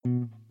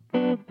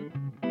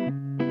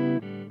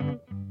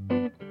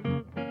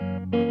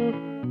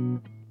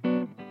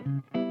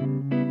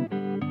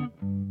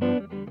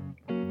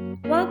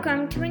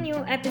Welcome to a new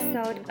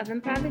episode of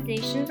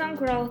Improvisations on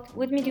Growth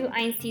with Madhu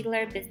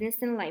Einsiedler, Business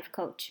and Life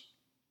Coach.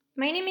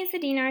 My name is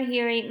Adina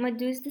Arhiri,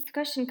 Madhu's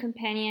discussion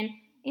companion,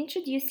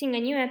 introducing a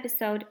new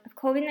episode of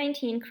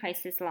COVID-19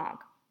 Crisis Log.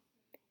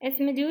 As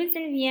Madhu is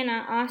in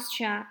Vienna,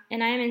 Austria,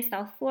 and I am in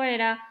South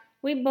Florida,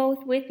 we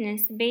both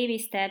witnessed baby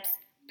steps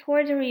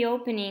toward a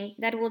reopening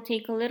that will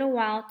take a little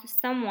while to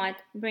somewhat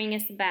bring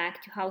us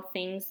back to how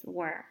things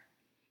were.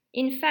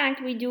 In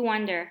fact, we do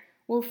wonder,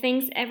 will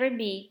things ever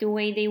be the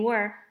way they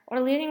were, or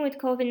living with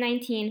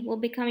COVID-19 will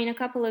become in a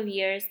couple of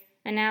years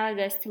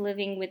analogous to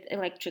living with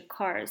electric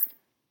cars?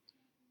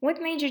 What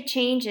major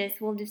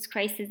changes will this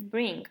crisis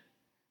bring?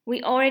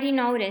 We already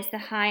notice the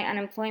high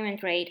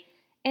unemployment rate,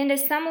 and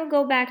as some will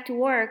go back to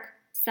work,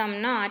 some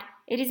not,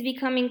 it is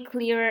becoming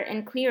clearer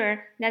and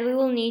clearer that we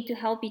will need to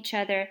help each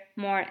other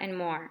more and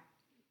more.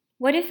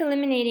 What if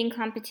eliminating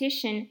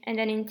competition and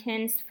an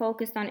intense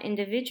focus on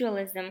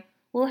individualism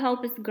will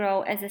help us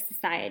grow as a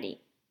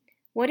society?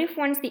 What if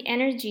once the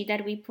energy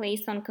that we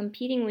place on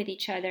competing with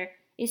each other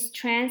is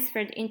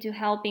transferred into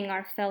helping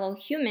our fellow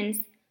humans,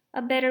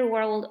 a better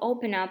world will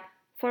open up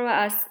for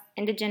us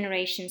and the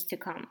generations to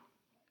come?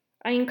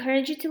 I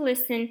encourage you to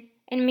listen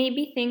and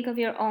maybe think of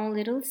your own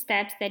little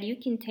steps that you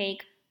can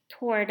take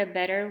toward a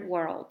better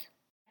world.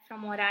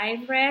 From what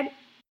I've read,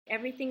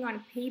 everything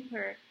on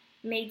paper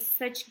made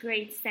such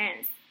great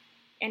sense,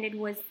 and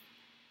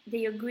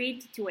they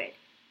agreed to it.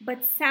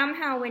 But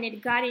somehow when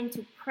it got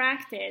into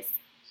practice,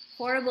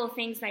 horrible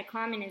things like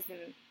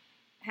communism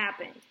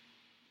happened.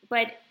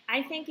 But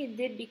I think it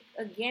did,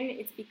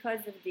 it's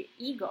because of the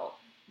ego.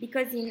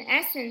 Because in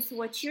essence,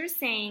 what you're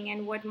saying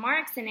and what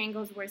Marx and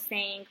Engels were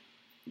saying,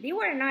 they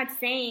were not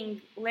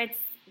saying, let's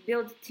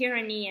build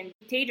tyranny and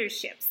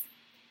dictatorships.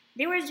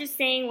 They were just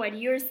saying what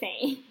you're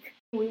saying.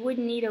 We would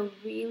need a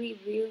really,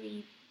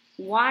 really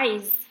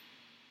wise,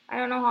 I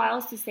don't know how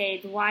else to say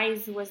it,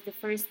 wise was the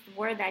first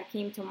word that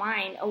came to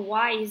mind, a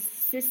wise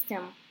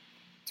system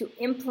to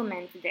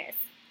implement this.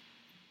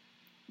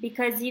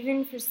 Because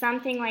even for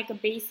something like a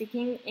basic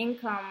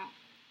income,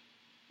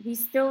 we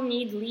still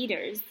need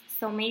leaders.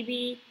 So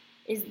maybe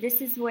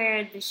this is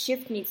where the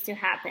shift needs to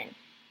happen.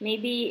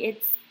 Maybe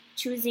it's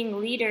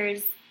choosing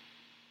leaders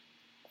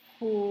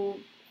who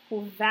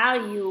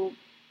value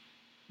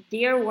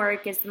their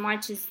work as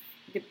much as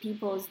the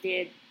people's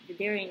that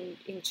they're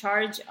in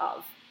charge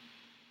of.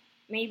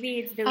 Maybe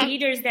it's the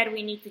leaders that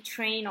we need to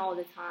train all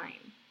the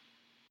time.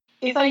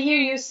 If I hear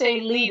you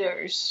say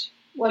leaders,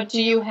 what do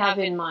you have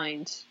in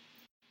mind?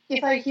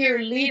 If I hear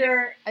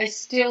leader, I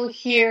still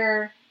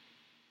hear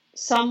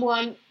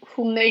someone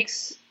who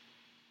makes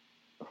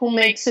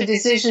a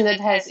decision that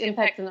has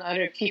impact on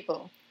other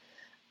people.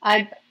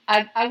 I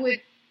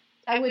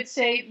would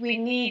say we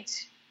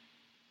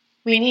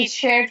need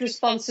shared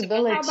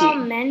responsibility. How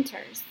about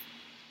mentors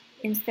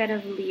instead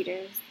of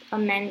leaders? A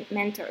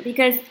mentor,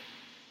 because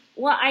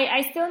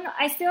I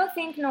still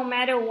think no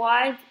matter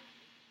what,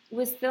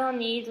 we still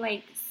need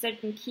like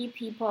certain key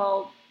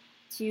people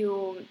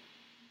to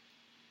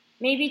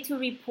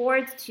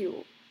report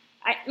to.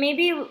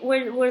 Maybe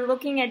we're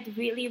looking at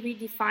really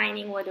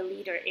redefining what a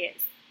leader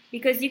is,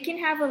 because you can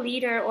have a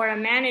leader or a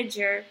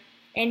manager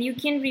and you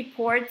can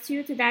report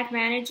to that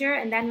manager,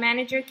 and that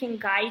manager can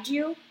guide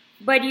you,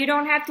 but you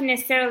don't have to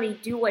necessarily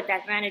do what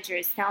that manager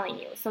is telling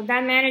you. So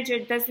that manager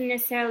doesn't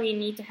necessarily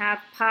need to have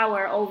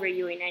power over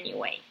you in any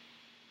way.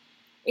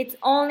 It's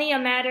only a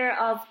matter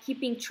of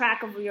keeping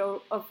track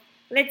of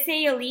let's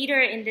say a leader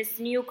in this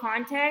new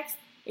context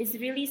is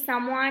really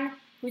someone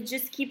who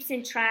just keeps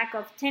in track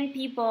of 10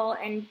 people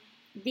and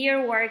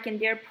their work and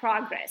their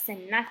progress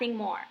and nothing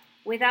more,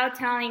 without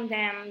telling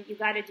them you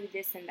got to do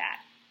this and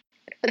that.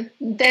 But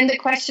then the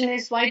question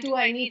is, why do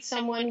I need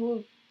someone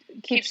who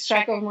keeps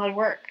track of my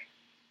work?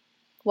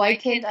 Why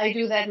can't I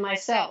do that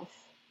myself?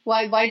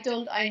 Why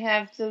don't I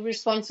have the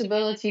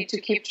responsibility to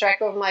keep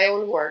track of my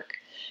own work?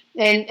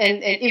 And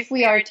if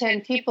we are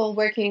 10 people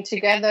working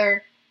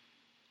together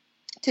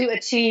to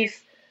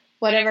achieve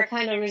whatever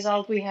kind of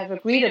result we have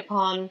agreed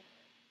upon,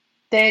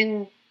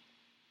 then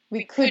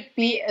we could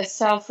be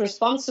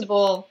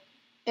self-responsible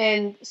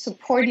and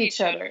support each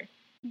other.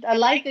 I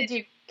like that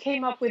you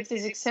came up with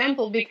this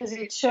example because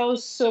it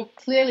shows so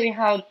clearly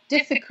how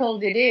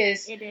difficult it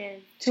is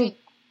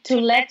to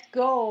let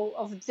go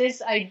of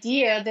this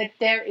idea that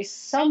there is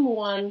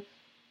someone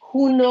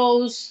who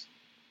knows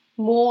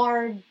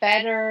more,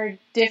 better,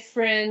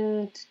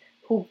 different,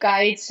 who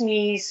guides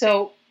me.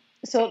 So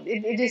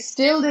it is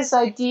still this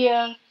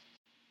idea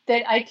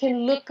that I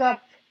can look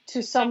up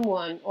to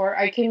someone, or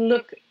I can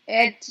look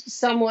at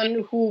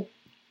someone who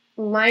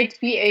might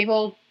be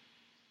able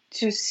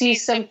to see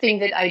something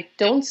that I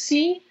don't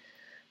see,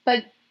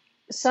 but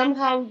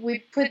somehow we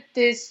put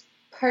this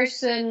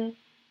person,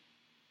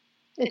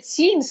 it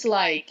seems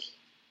like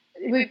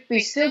we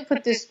still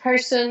put this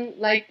person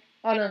like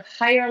on a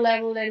higher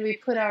level than we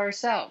put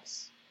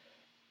ourselves.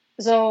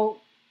 So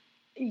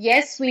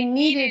yes, we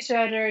need each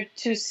other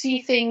to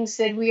see things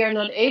that we are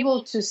not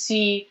able to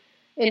see,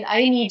 and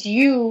I need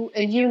you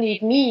and you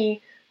need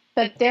me,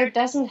 but there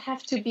doesn't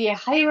have to be a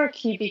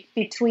hierarchy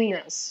between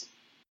us.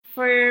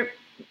 For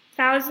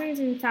thousands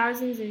and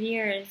thousands of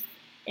years,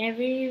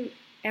 every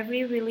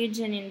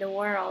religion in the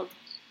world,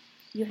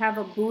 you have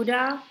a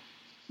Buddha,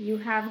 you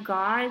have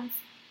gods.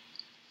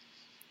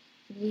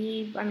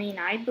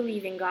 I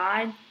believe in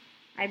God.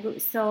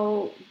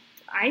 So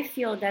I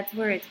feel that's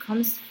where it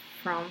comes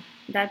from.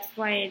 That's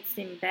why it's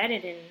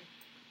embedded in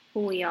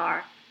who we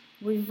are.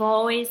 We've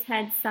always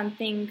had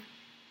something,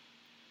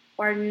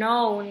 or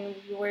known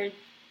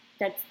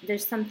that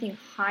there's something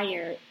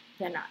higher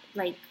than us,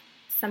 like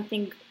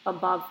something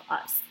above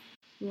us,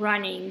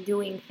 running,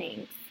 doing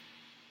things.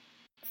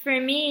 For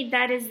me,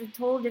 that is a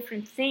total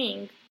different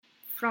thing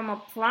from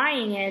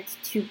applying it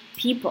to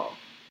people.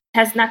 It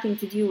has nothing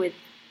to do with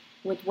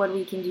what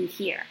we can do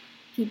here.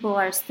 People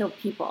are still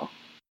people.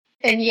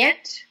 And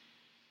yet,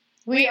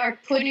 we are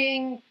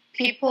putting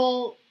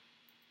people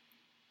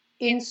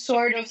in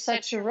sort of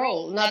such a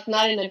role, not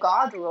in a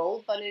God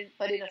role, but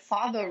in a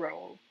father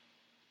role.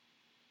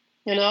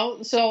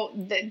 So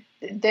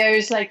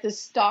there's like the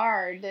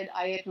star that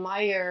I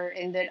admire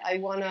and that I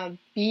want to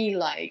be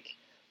like,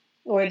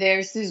 or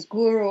there's this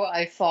guru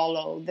I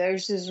follow,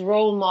 there's this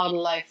role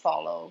model I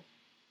follow.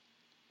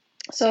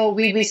 So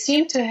we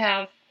seem to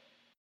have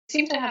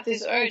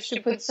this urge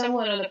to put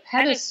someone on a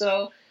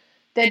pedestal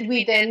that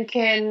we then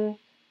can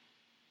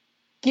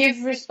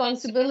give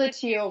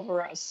responsibility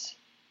over us.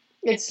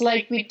 It's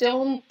like we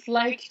don't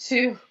like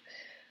to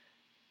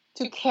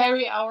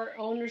carry our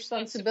own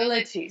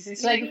responsibilities.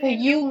 It's like, okay,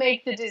 you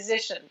make the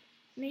decision.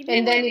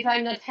 And then if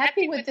I'm not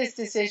happy with this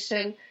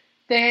decision,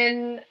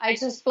 then I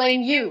just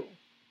blame you.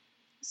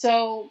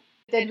 So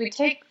that we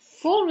take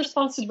full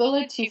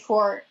responsibility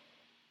for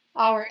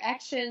our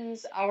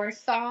actions, our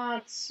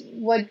thoughts,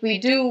 what we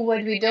do,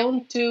 what we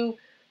don't do,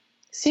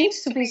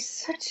 seems to be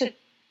such a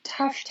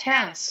tough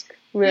task,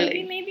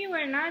 really. Maybe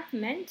we're not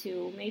meant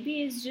to.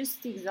 Maybe it's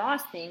just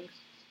exhausting.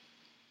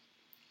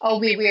 Oh,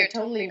 we are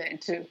totally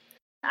meant to.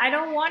 I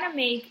don't want to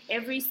make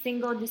every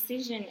single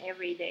decision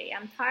every day.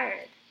 I'm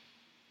tired.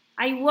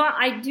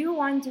 I do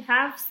want to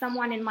have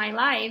someone in my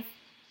life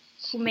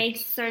who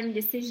makes certain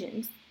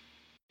decisions.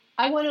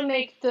 I want to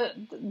make the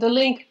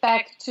link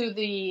back to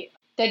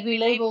that we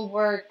label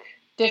work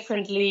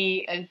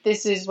differently, and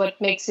this is what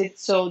makes it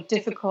so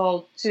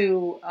difficult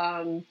to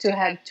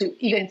have to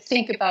even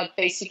think about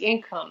basic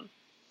income,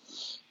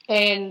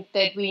 and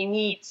that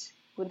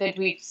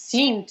we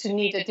seem to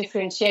need a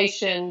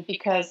differentiation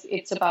because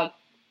it's about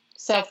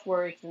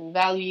self-worth and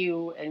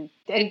value, and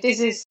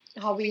this is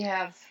how we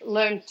have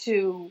learned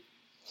to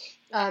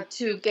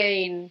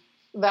gain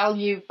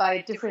value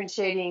by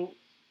differentiating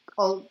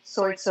all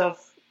sorts of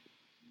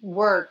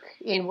work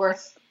in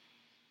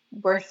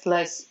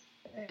worthless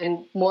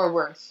and more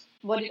worth.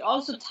 What it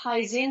also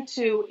ties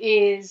into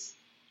is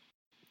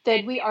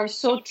that we are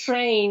so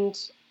trained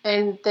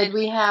and that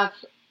we have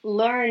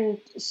learned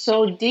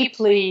so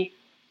deeply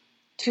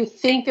to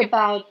think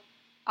about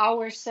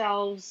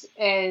ourselves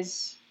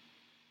as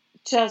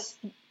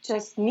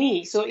just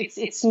me. So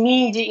it's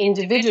me, the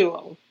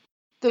individual.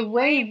 The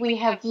way we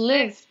have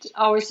lived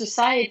our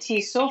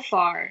society so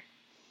far,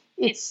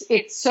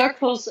 it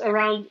circles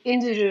around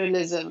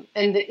individualism,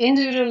 and the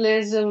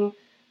individualism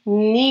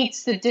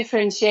needs the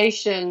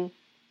differentiation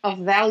of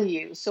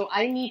value. So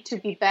I need to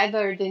be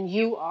better than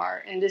you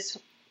are, and this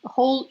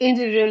whole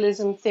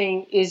individualism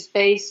thing is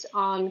based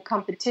on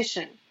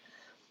competition.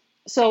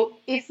 So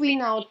if we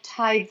now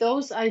tie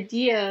those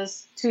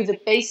ideas to the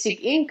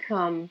basic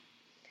income,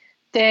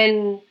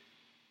 then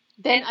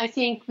I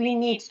think we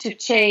need to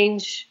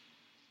change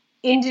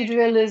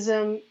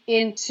individualism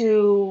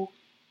into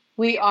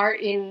we are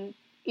in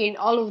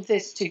all of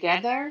this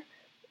together,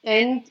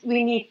 and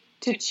we need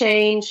to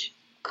change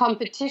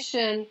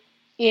competition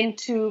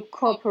into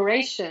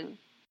cooperation.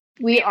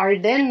 We are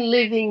then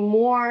living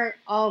more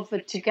of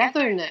a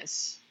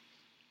togetherness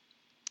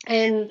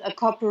and a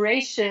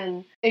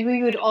cooperation, and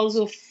we would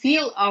also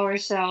feel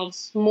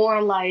ourselves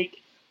more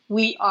like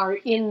we are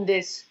in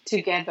this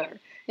together.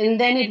 And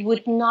then it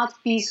would not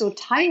be so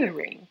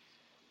tiring,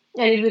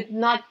 and it would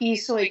not be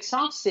so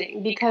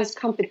exhausting, because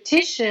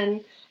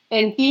competition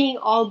and being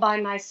all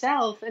by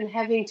myself and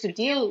having to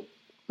deal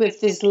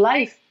with this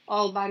life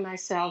all by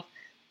myself,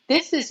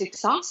 this is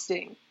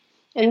exhausting.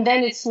 And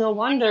then it's no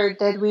wonder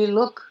that we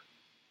look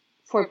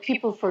for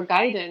people for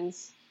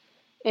guidance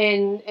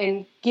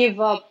and give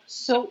up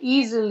so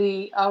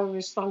easily our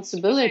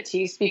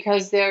responsibilities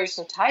because they're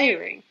so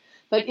tiring.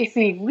 But if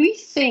we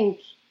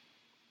rethink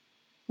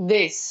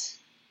this,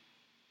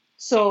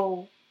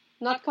 so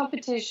not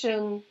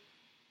competition,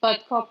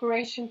 but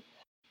cooperation,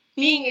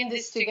 being in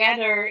this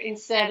together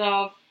instead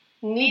of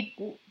the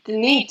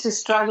need to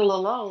struggle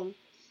alone,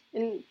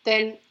 and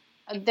then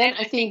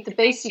I think the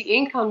basic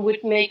income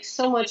would make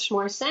so much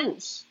more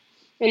sense.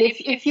 And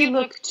if you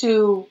look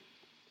to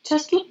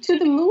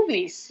the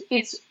movies,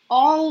 it's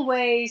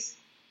always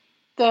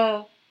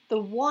the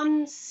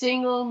one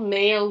single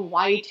male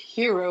white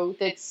hero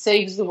that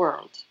saves the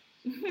world.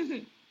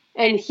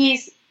 And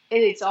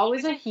it's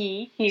always a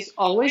he's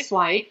always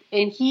white,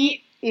 and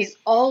he is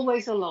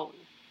always alone.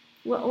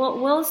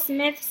 Will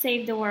Smith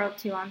saved the world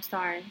too? I'm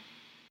sorry.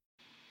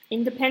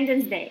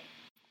 Independence Day.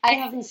 I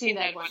haven't seen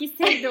that one. He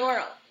saved the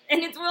world.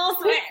 And it's Will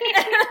Smith.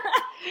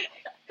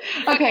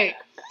 Okay.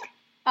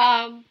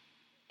 And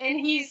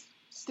he's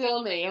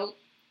still male.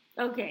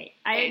 Okay,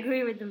 I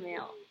agree with the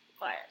male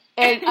part.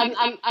 And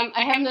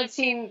I have not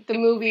seen the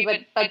movie,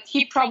 but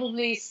he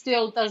probably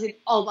still does it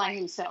all by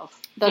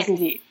himself, doesn't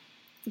he?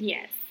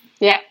 Yes.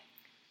 Yeah.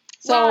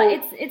 So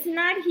well, it's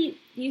not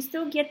you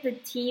still get the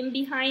team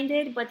behind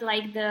it, but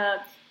like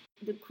the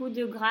coup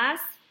de grace,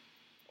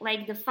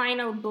 like the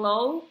final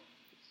blow,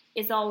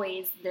 is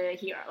always the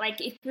hero.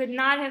 Like it could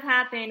not have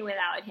happened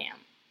without him.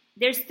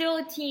 There's still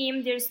a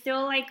team. There's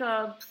still like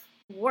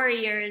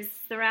warriors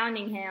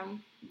surrounding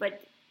him,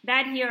 but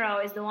that hero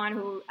is the one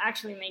who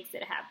actually makes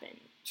it happen.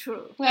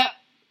 True. Yeah.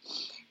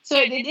 So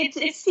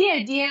it's the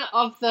idea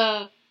of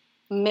the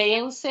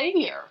male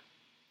savior,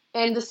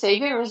 and the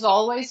savior is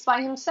always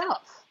by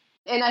himself.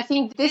 And I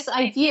think this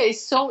idea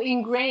is so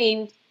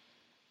ingrained,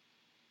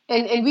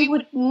 and we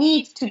would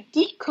need to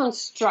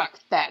deconstruct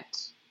that.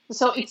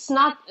 So it's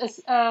not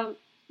the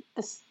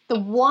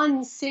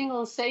one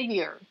single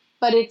savior,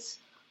 but it's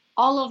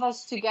all of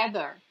us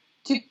together,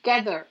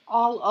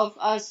 all of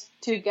us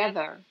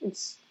together.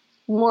 It's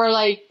more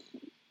like,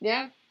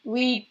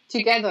 we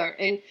together,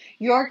 and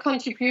your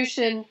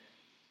contribution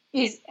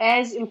is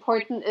as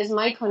important as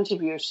my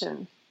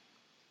contribution.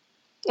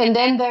 And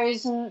then there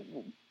is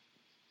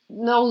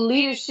no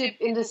leadership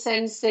in the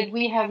sense that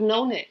we have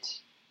known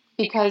it,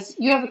 because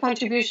you have a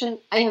contribution,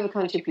 I have a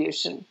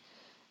contribution,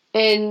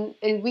 and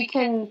we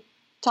can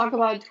talk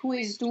about who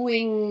is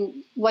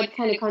doing what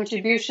kind of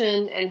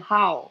contribution and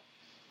how.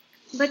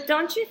 But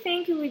don't you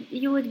think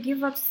you would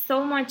give up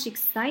so much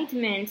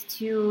excitement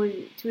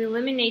to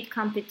eliminate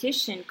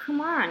competition?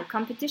 Come on,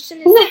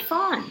 competition is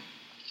fun.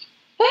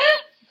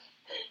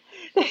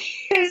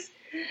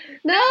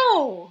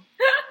 No.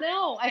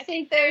 I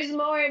think there's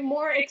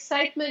more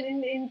excitement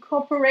in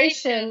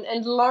cooperation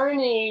and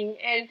learning,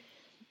 and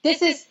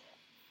this is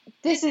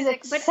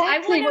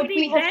exactly what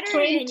we have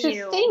trained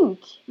to think.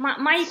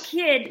 My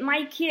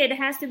kid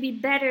has to be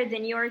better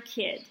than your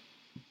kid.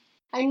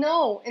 I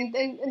know,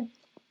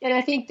 and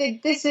I think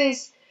that this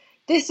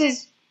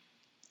is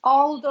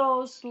all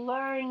those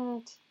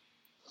learned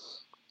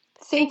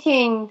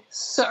thinking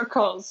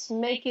circles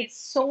make it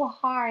so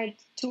hard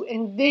to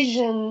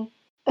envision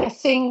a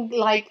thing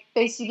like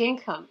basic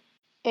income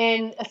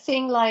and a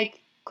thing like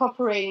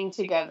cooperating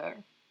together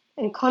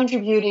and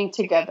contributing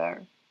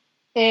together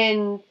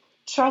and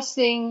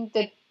trusting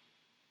that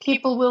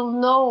people will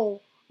know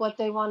what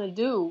they want to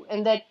do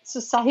and that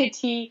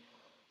society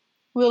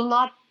will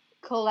not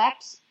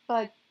collapse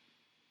but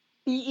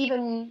be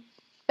even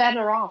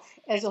better off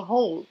as a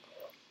whole.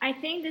 I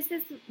think this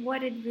is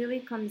what it really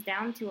comes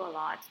down to a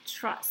lot.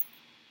 Trust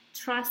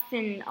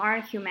in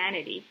our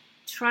humanity.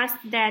 Trust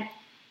that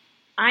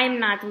I'm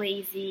not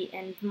lazy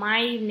and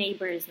my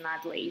neighbor is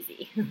not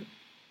lazy.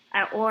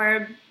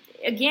 Or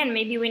again,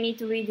 maybe we need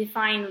to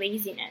redefine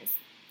laziness.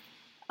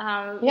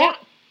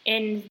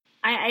 And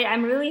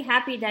I'm really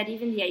happy that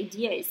even the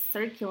idea is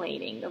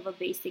circulating of a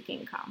basic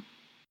income.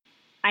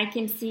 I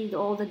can see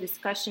all the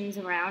discussions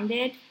around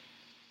it.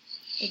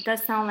 It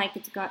does sound like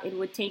it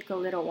would take a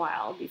little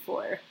while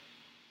before.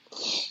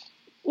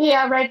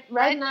 Yeah,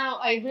 right now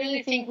I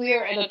really think we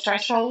are at a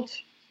threshold,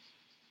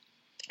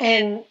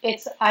 and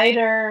it's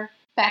either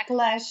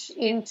backlash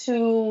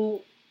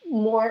into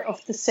more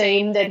of the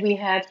same that we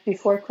had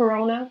before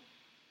Corona,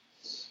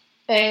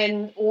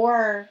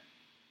 or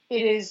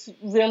it is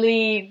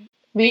really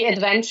we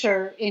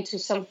adventure into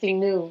something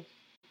new,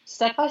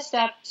 step by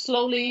step,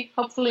 slowly,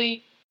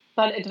 hopefully,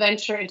 but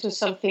adventure into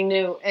something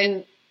new.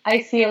 And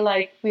I feel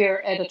like we're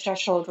at a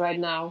threshold right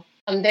now.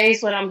 On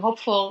days when I'm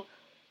hopeful,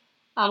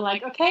 I'm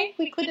like, okay,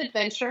 we could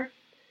adventure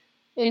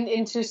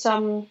into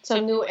some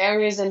new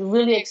areas and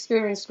really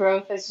experience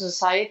growth as a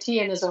society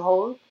and as a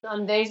whole.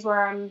 On days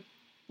where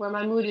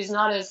my mood is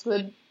not as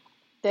good,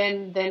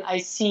 then I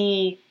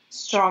see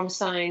strong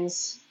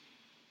signs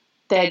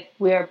that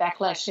we're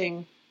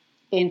backlashing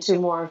into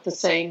more of the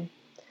same.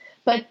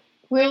 But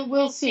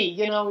we'll see.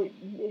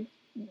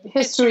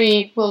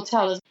 History will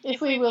tell us.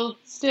 If we will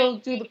still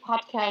do the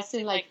podcast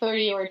in like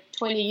 30 or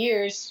 20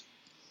 years,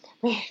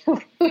 we're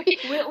going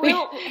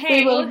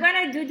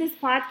to do this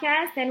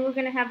podcast and we're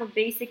going to have a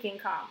basic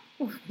income.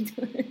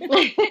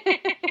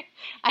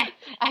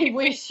 I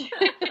wish.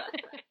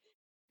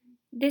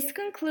 This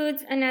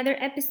concludes another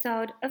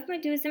episode of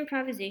Madhu's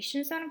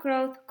Improvisations on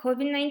Growth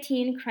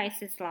COVID-19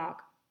 Crisis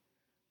Log.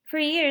 For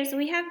years,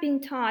 we have been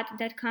taught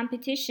that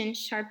competition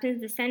sharpens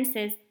the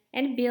senses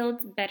and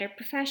builds better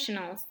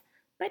professionals.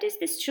 But is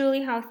this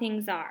truly how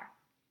things are?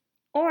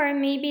 Or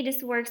maybe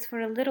this works for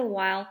a little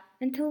while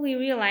until we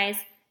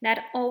realize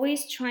that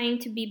always trying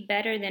to be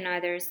better than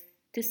others,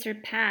 to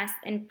surpass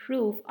and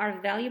prove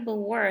our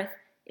valuable worth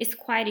is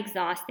quite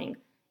exhausting,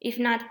 if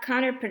not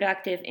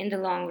counterproductive in the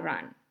long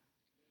run.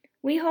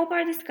 We hope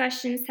our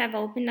discussions have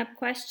opened up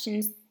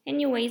questions and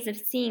new ways of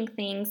seeing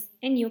things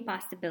and new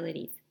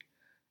possibilities.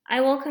 I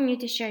welcome you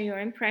to share your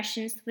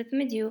impressions with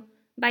Madhu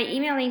by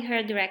emailing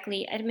her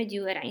directly at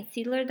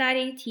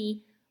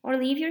madhu@einsiedler.at or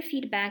leave your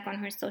feedback on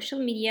her social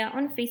media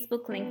on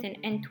Facebook, LinkedIn,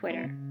 and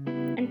Twitter.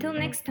 Until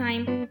next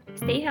time,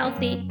 stay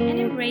healthy and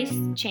embrace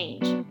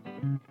change.